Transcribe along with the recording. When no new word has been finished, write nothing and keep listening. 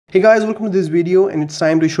Hey guys, welcome to this video, and it's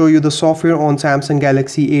time to show you the software on Samsung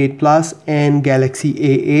Galaxy 8 Plus and Galaxy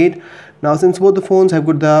A8. Now, since both the phones have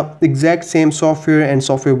got the exact same software and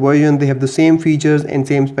software version, they have the same features and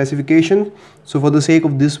same specifications. So for the sake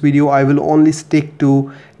of this video, I will only stick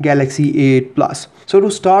to Galaxy A8 Plus. So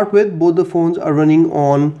to start with, both the phones are running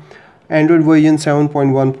on Android version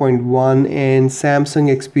 7.1.1 and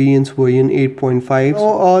Samsung Experience version 8.5.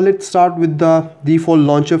 So let's start with the default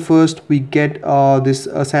launcher first. We get this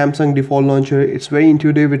Samsung default launcher. It's very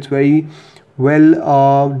intuitive. It's very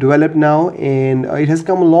well developed now, and it has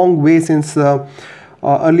come a long way since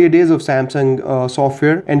earlier days of Samsung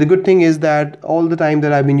software. And the good thing is that all the time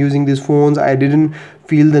that I've been using these phones, I didn't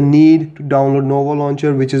feel the need to download Nova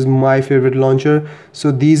launcher, which is my favorite launcher.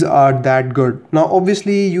 So these are that good. Now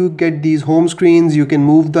obviously you get these home screens. You can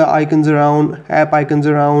move the icons around, app icons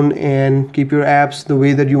around, and keep your apps the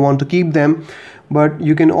way that you want to keep them. But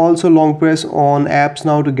you can also long press on apps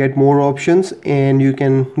now to get more options, and you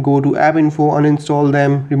can go to app info, uninstall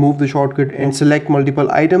them, remove the shortcut, and select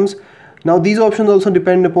multiple items. Now these options also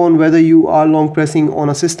depend upon whether you are long pressing on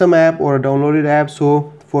a system app or a downloaded app.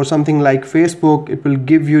 So for something like Facebook, it will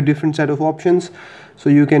give you different set of options.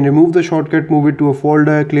 So you can remove the shortcut, move it to a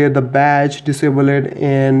folder, clear the badge, disable it,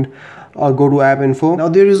 and go to app info. Now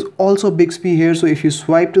there is also Bixby here. So if you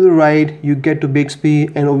swipe to the right, you get to Bixby,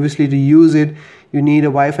 and obviously to use it, you need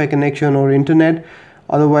a Wi-Fi connection or internet.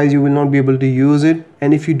 Otherwise you will not be able to use it.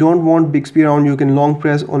 And if you don't want Bixby around, you can long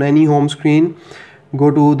press on any home screen, go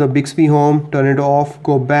to the Bixby home, turn it off,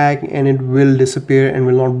 go back, and it will disappear and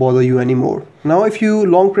will not bother you anymore. Now if you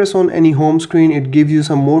long press on any home screen, it gives you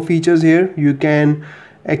some more features here. You can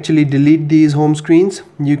actually delete these home screens,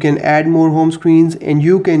 you can add more home screens, and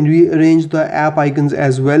you can rearrange the app icons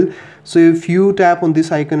as well. So if you tap on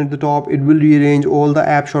this icon at the top, it will rearrange all the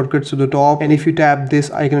app shortcuts to the top, and if you tap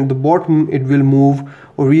this icon at the bottom, it will move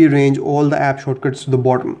or rearrange all the app shortcuts to the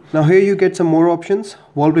bottom. Now here you get some more options: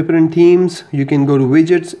 wallpaper and themes, you can go to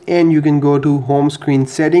widgets, and you can go to home screen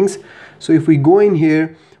settings. So if we go in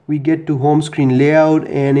here, we get to home screen layout,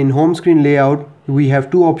 and in home screen layout we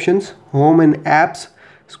have two options: home and apps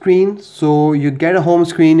screen. So you get a home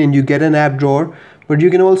screen and you get an app drawer, but you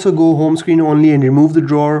can also go home screen only and remove the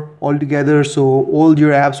drawer altogether, so all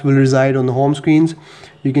your apps will reside on the home screens.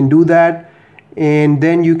 You can do that, and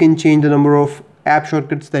then you can change the number of app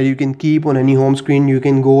shortcuts that you can keep on any home screen. You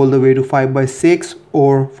can go all the way to 5x6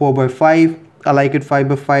 or 4x5. I like it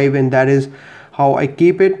 5x5, and that is how I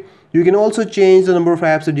keep it. You can also change the number of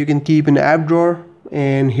apps that you can keep in app drawer,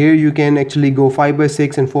 and here you can actually go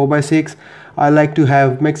 5x6 and 4x6. I like to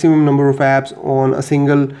have maximum number of apps on a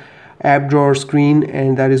single app drawer screen,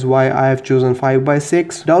 and that is why I have chosen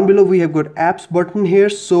 5x6. Down below we have got apps button here.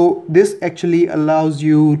 So this actually allows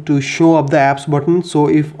you to show up the apps button. So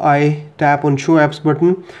if I tap on show apps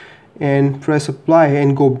button and press apply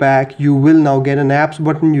and go back, you will now get an apps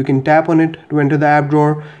button. You can tap on it to enter the app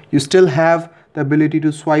drawer. You still have the ability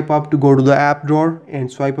to swipe up to go to the app drawer and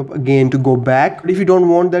swipe up again to go back. But if you don't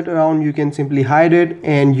want that around, you can simply hide it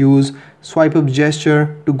and use swipe up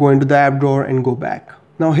gesture to go into the app drawer and go back.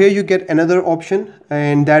 Now here you get another option,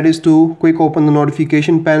 and that is to quick open the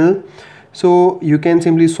notification panel. So you can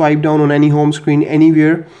simply swipe down on any home screen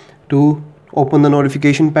anywhere to open the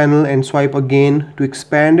notification panel and swipe again to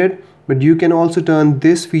expand it. But you can also turn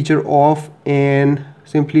this feature off and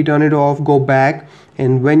simply turn it off, go back,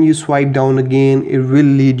 and when you swipe down again, it will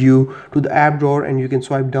lead you to the app drawer, and you can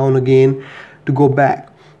swipe down again to go back.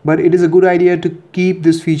 But it is a good idea to keep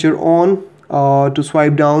this feature on, to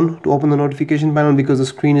swipe down to open the notification panel, because the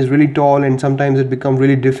screen is really tall and sometimes it becomes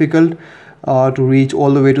really difficult to reach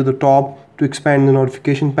all the way to the top to expand the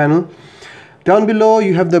notification panel. Down below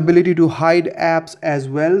you have the ability to hide apps as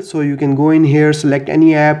well. So you can go in here, select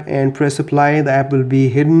any app, and press apply. The app will be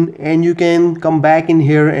hidden, and you can come back in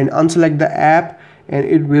here and unselect the app, and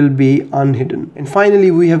it will be unhidden. And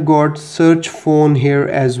finally we have got search phone here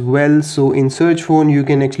as well. So in search phone you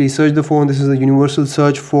can actually search the phone. This is a universal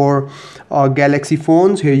search for Galaxy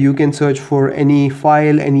phones. Here you can search for any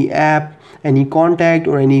file, any app, any contact,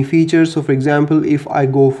 or any feature. So for example, if I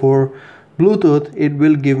go for Bluetooth, it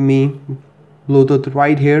will give me Bluetooth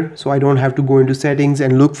right here, so I don't have to go into settings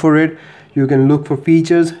and look for it. You can look for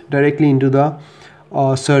features directly into the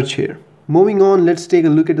search here. Moving on, let's take a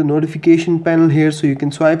look at the notification panel here. So you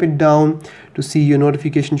can swipe it down to see your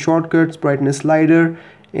notification shortcuts, brightness slider,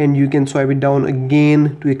 and you can swipe it down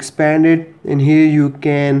again to expand it. And here you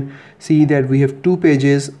can see that we have 2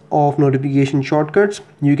 pages of notification shortcuts.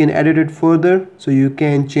 You can edit it further, so you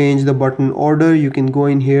can change the button order. You can go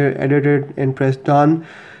in here, edit it, and press done.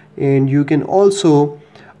 And you can also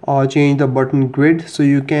change the button grid, so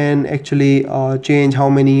you can actually change how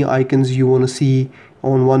many icons you want to see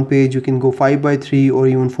on one page. You can go 5 by 3 or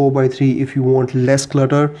even 4 by 3 if you want less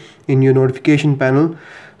clutter in your notification panel,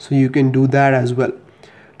 so you can do that as well.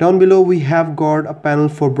 Down below we have got a panel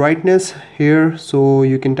for brightness here, so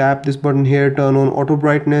you can tap this button here, turn on auto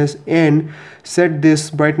brightness and set this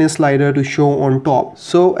brightness slider to show on top.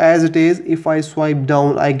 So as it is, if I swipe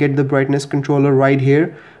down, I get the brightness controller right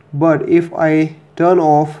here, but if I turn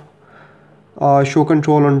off show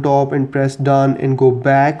control on top and press done and go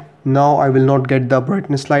back, now I will not get the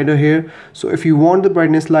brightness slider here. So if you want the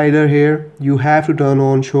brightness slider here, you have to turn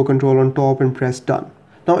on show control on top and press done.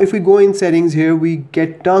 Now if we go in settings here, we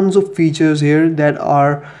get tons of features here that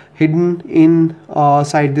are hidden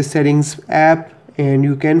inside the settings app, and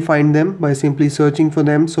you can find them by simply searching for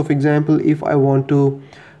them. So for example, if I want to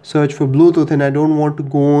search for Bluetooth and I don't want to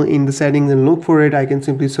go in the settings and look for it, I can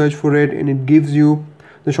simply search for it and it gives you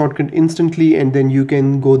the shortcut instantly, and then you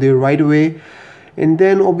can go there right away. And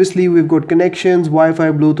then obviously we've got connections,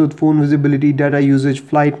 Wi-Fi, Bluetooth, phone visibility, data usage,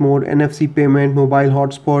 flight mode, NFC payment, mobile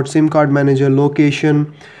hotspot, SIM card manager,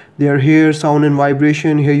 location. They are here. Sound and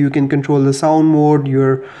vibration, here you can control the sound mode,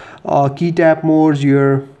 your key tap modes,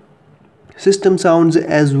 your system sounds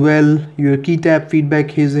as well, your key tap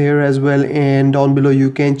feedback is here as well, and down below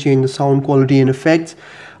you can change the sound quality and effects.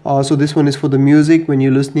 So this one is for the music when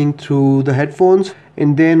you're listening through the headphones.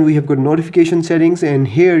 And then we have got notification settings, and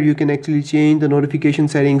here you can actually change the notification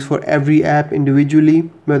settings for every app individually,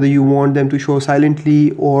 whether you want them to show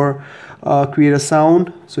silently or create a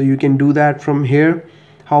sound. So you can do that from here.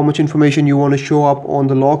 How much information you want to show up on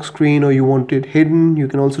the lock screen or you want it hidden, you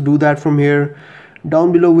can also do that from here.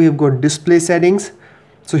 Down below we have got display settings.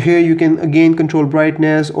 So here you can again control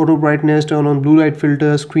brightness, auto brightness, turn on blue light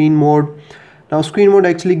filter, screen mode. Now screen mode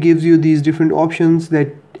actually gives you these different options that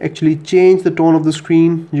actually change the tone of the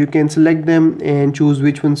screen. You can select them and choose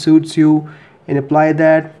which one suits you and apply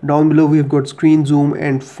that. Down below we have got screen zoom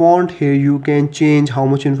and font. Here you can change how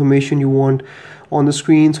much information you want on the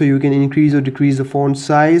screen, so you can increase or decrease the font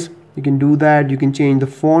size. You can do that. You can change the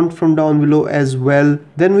font from down below as well.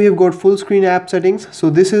 Then we have got full screen app settings. So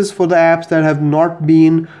this is for the apps that have not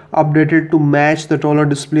been updated to match the taller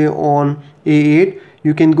display on A8.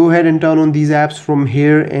 You can go ahead and turn on these apps from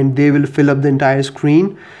here and they will fill up the entire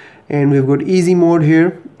screen. And we've got easy mode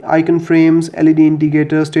here, icon frames, LED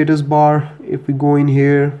indicator, status bar. If we go in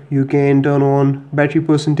here, you can turn on battery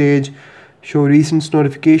percentage, show recent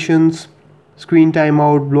notifications, screen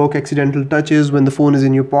timeout, block accidental touches when the phone is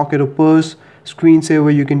in your pocket or purse,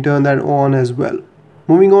 screensaver, you can turn that on as well.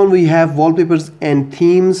 Moving on, we have wallpapers and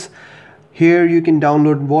themes. Here you can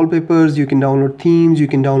download wallpapers, you can download themes, you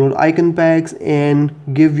can download icon packs and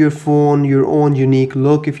give your phone your own unique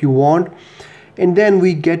look if you want. And then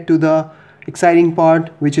we get to the exciting part,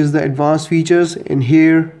 which is the advanced features, and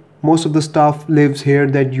here most of the stuff lives here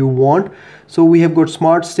that you want. So we have got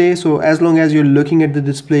smart stay, so as long as you're looking at the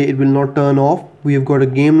display it will not turn off. We have got a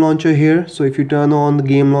game launcher here, so if you turn on the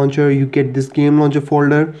game launcher you get this game launcher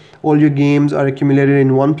folder. All your games are accumulated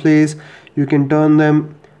in one place. You can turn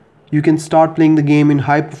them, you can start playing the game in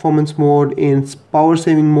high performance mode, in power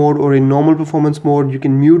saving mode, or in normal performance mode. You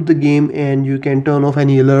can mute the game and you can turn off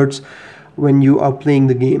any alerts when you are playing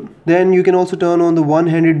the game. Then you can also turn on the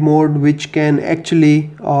one-handed mode, which can actually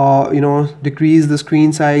decrease the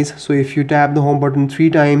screen size. So if you tap the home button 3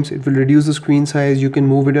 times, it will reduce the screen size. You can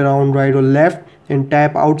move it around right or left and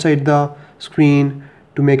tap outside the screen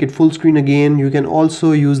to make it full screen again. You can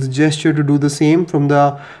also use the gesture to do the same. From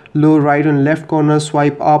the lower right and left corner,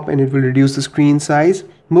 swipe up and it will reduce the screen size.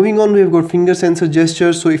 Moving on, we have got finger sensor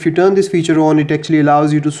gesture. So if you turn this feature on, it actually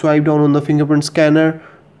allows you to swipe down on the fingerprint scanner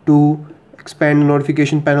to expand the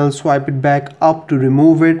notification panel, swipe it back up to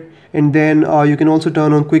remove it. And then you can also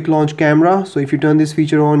turn on quick launch camera. So if you turn this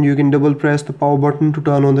feature on, you can double press the power button to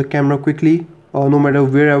turn on the camera quickly, no matter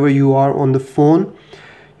wherever you are on the phone.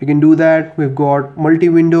 You can do that. We've got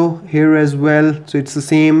multi-window here as well, so it's the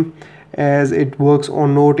same as it works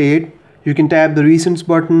on Note 8. You can tap the recents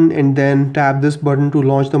button and then tap this button to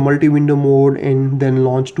launch the multi-window mode and then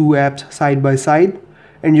launch 2 apps side by side.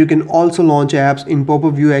 And you can also launch apps in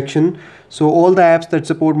pop-up view action. So all the apps that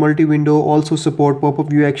support multi-window also support pop-up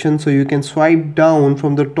view action. So you can swipe down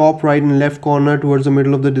from the top right and left corner towards the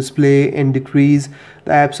middle of the display and decrease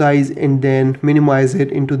the app size and then minimize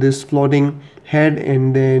it into this floating head,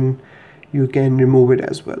 and then you can remove it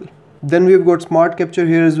as well. Then we've got smart capture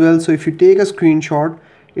here as well. So if you take a screenshot,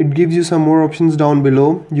 it gives you some more options down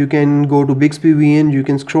below. You can go to Bixby VN, you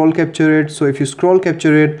can scroll capture it. So if you scroll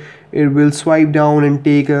capture it, it will swipe down and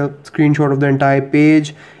take a screenshot of the entire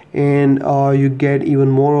page. And you get even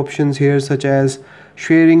more options here, such as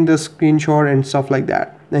sharing the screenshot and stuff like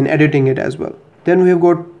that, and editing it as well. Then we have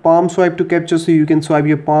got palm swipe to capture, so you can swipe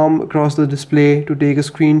your palm across the display to take a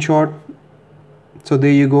screenshot. So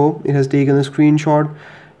there you go, it has taken a screenshot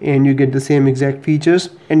and you get the same exact features.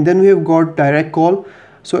 And then we have got direct call.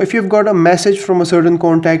 So if you've got a message from a certain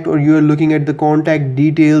contact, or you're looking at the contact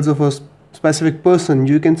details of a specific person,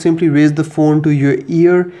 you can simply raise the phone to your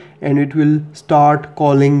ear and it will start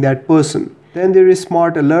calling that person. Then there is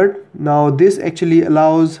smart alert. Now this actually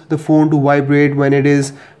allows the phone to vibrate when it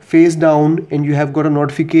is face down and you have got a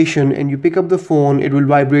notification, and you pick up the phone, it will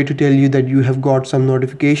vibrate to tell you that you have got some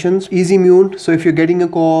notifications. Easy mute, so if you're getting a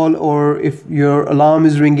call or if your alarm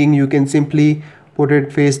is ringing, you can simply put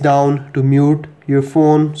it face down to mute your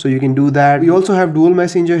phone, so you can do that. We also have dual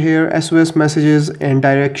messenger here, SOS messages and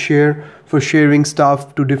direct share for sharing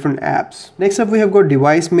stuff to different apps. Next up we have got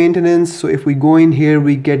device maintenance. So if we go in here,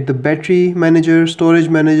 we get the battery manager, storage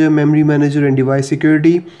manager, memory manager and device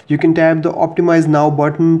security. You can tap the optimize now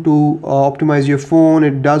button to optimize your phone.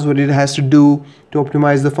 It does what it has to do to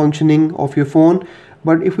optimize the functioning of your phone.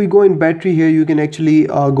 But if we go in battery here, you can actually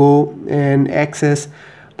go and access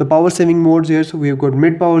the power saving modes here. So we have got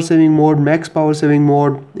mid power saving mode, max power saving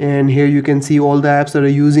mode, and here you can see all the apps that are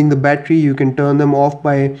using the battery. You can turn them off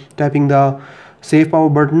by tapping the save power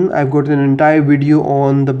button. I've got an entire video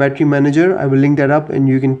on the battery manager. I will link that up and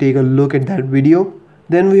you can take a look at that video.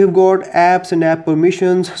 Then we have got apps and app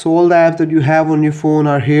permissions. So all the apps that you have on your phone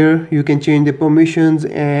are here. You can change the permissions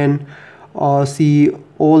and see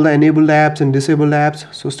all the enabled apps and disabled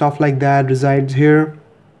apps. So stuff like that resides here.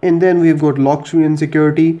 And then we've got lock screen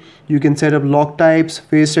security. You can set up lock types,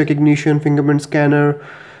 face recognition, fingerprint scanner.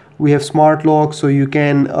 We have smart lock, so you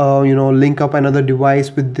can link up another device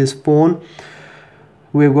with this phone.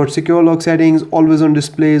 We've got secure lock settings, always on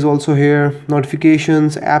display is also here,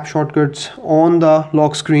 notifications, app shortcuts on the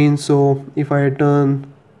lock screen. So if I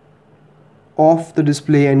turn off the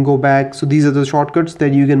display and go back, so these are the shortcuts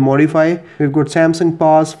that you can modify. We've got Samsung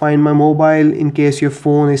Pass, Find My Mobile in case your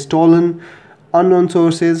phone is stolen. Unknown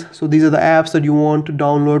sources, so these are the apps that you want to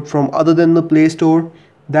download from other than the Play Store.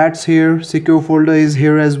 That's here. Secure folder is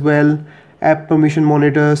here as well. App permission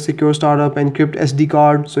monitor, secure startup, encrypt SD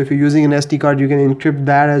card. So if you're using an SD card, you can encrypt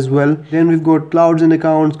that as well. Then we've got clouds and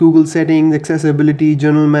accounts, Google settings, accessibility,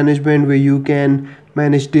 journal management, where you can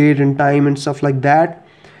manage date and time and stuff like that.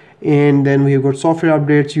 And then we've got software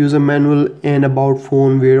updates, user manual, and about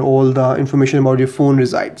phone, where all the information about your phone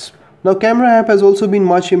resides. Now camera app has also been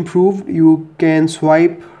much improved. You can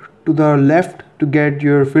swipe to the left to get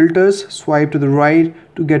your filters, swipe to the right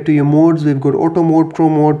to get to your modes. We've got auto mode, pro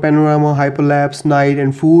mode, panorama, hyperlapse, night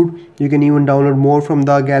and food. You can even download more from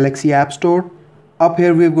the Galaxy App Store. Up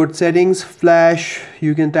here we've got settings, flash.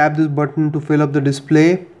 You can tap this button to fill up the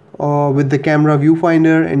display with the camera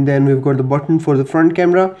viewfinder, and then we've got the button for the front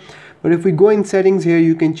camera. But if we go in settings here,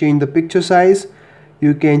 you can change the picture size,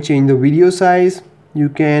 you can change the video size, you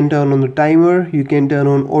can turn on the timer, you can turn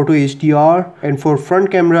on auto HDR, and for front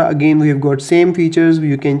camera again we have got same features.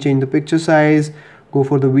 You can change the picture size, go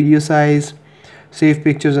for the video size, save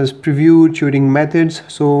pictures as previewed, shooting methods.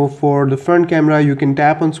 So for the front camera you can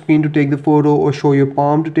tap on screen to take the photo or show your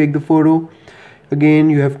palm to take the photo. Again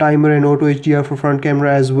you have timer and auto HDR for front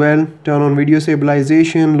camera as well. Turn on video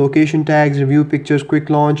stabilization, location tags, review pictures, quick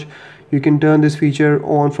launch. You can turn this feature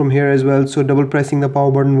on from here as well, so double pressing the power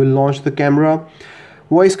button will launch the camera.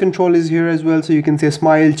 Voice control is here as well, so you can say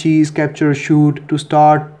smile, cheese, capture, shoot to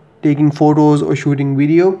start taking photos or shooting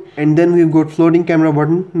video. And then we've got floating camera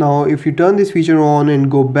button. Now if you turn this feature on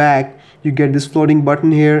and go back, you get this floating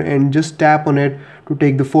button here, and just tap on it to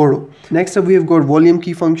take the photo. Next up we have got volume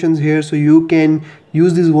key functions here, so you can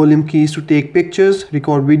use these volume keys to take pictures,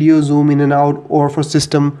 record video, zoom in and out, or for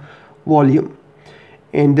system volume.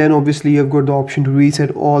 And then obviously you've got the option to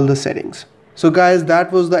reset all the settings. So guys,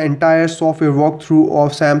 that was the entire software walkthrough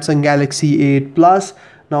of Samsung Galaxy 8 Plus.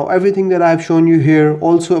 Now everything that I've shown you here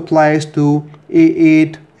also applies to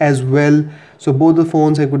A8 as well. So both the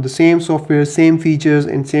phones have got the same software, same features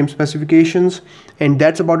and same specifications. And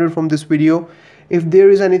that's about it from this video. If there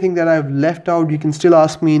is anything that I've left out, you can still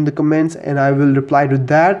ask me in the comments and I will reply to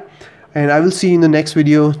that. And I will see you in the next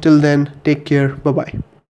video. Till then, take care. Bye bye.